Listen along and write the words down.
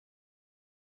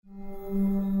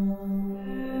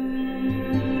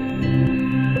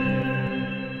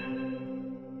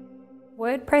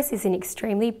WordPress is an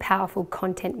extremely powerful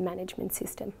content management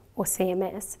system, or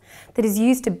CMS, that is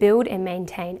used to build and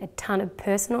maintain a ton of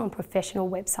personal and professional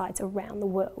websites around the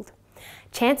world.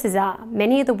 Chances are,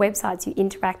 many of the websites you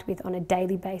interact with on a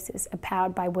daily basis are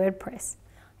powered by WordPress,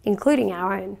 including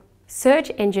our own. Search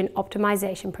engine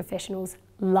optimization professionals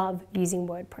love using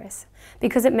WordPress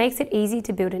because it makes it easy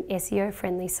to build an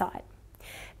SEO-friendly site.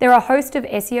 There are a host of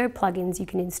SEO plugins you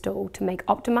can install to make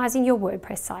optimizing your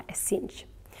WordPress site a cinch.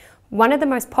 One of the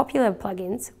most popular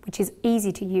plugins, which is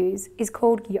easy to use, is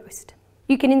called Yoast.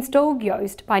 You can install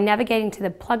Yoast by navigating to the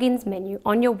Plugins menu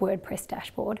on your WordPress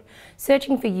dashboard,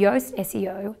 searching for Yoast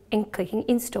SEO and clicking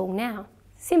Install Now.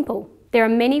 Simple. There are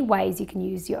many ways you can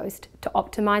use Yoast to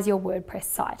optimize your WordPress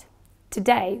site.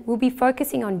 Today, we'll be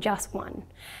focusing on just one: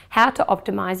 how to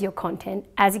optimize your content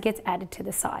as it gets added to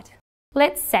the site.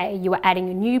 Let's say you are adding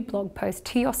a new blog post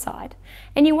to your site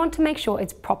and you want to make sure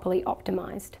it's properly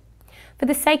optimized. For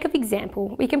the sake of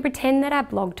example, we can pretend that our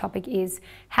blog topic is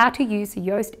how to use the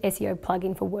Yoast SEO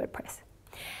plugin for WordPress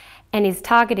and is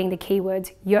targeting the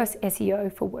keywords Yoast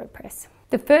SEO for WordPress.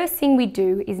 The first thing we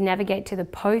do is navigate to the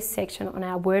post section on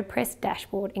our WordPress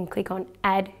dashboard and click on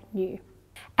Add New.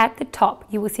 At the top,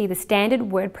 you will see the standard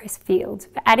WordPress fields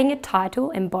for adding a title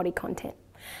and body content.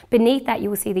 Beneath that, you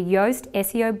will see the Yoast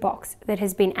SEO box that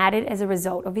has been added as a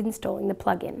result of installing the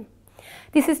plugin.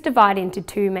 This is divided into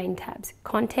two main tabs,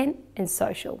 Content and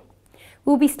Social.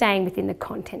 We'll be staying within the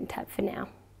Content tab for now.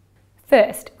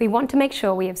 First, we want to make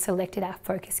sure we have selected our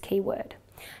focus keyword.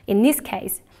 In this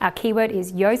case, our keyword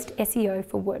is Yoast SEO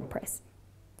for WordPress.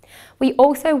 We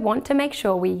also want to make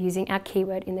sure we're using our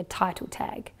keyword in the title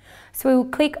tag. So we will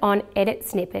click on Edit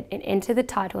Snippet and enter the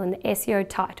title in the SEO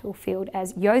title field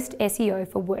as Yoast SEO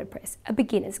for WordPress, a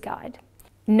beginner's guide.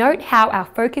 Note how our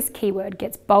focus keyword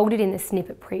gets bolded in the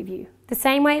snippet preview, the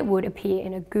same way it would appear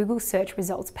in a Google search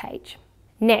results page.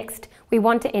 Next, we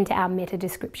want to enter our meta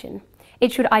description.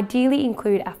 It should ideally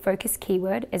include our focus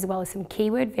keyword as well as some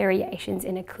keyword variations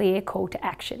and a clear call to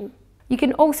action. You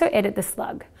can also edit the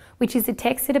slug, which is the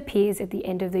text that appears at the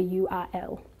end of the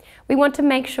URL. We want to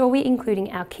make sure we're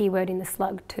including our keyword in the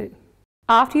slug too.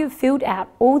 After you've filled out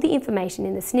all the information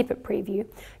in the snippet preview,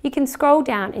 you can scroll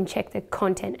down and check the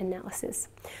content analysis,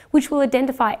 which will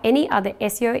identify any other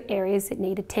SEO areas that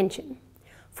need attention.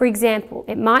 For example,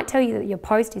 it might tell you that your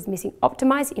post is missing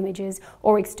optimized images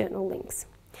or external links.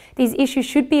 These issues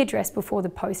should be addressed before the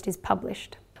post is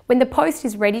published. When the post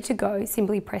is ready to go,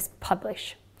 simply press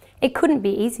Publish. It couldn't be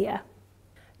easier.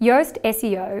 Yoast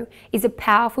SEO is a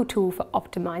powerful tool for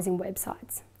optimizing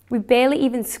websites. We barely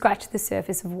even scratched the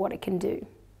surface of what it can do.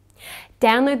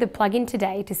 Download the plugin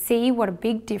today to see what a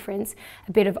big difference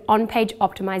a bit of on-page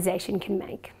optimization can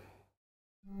make.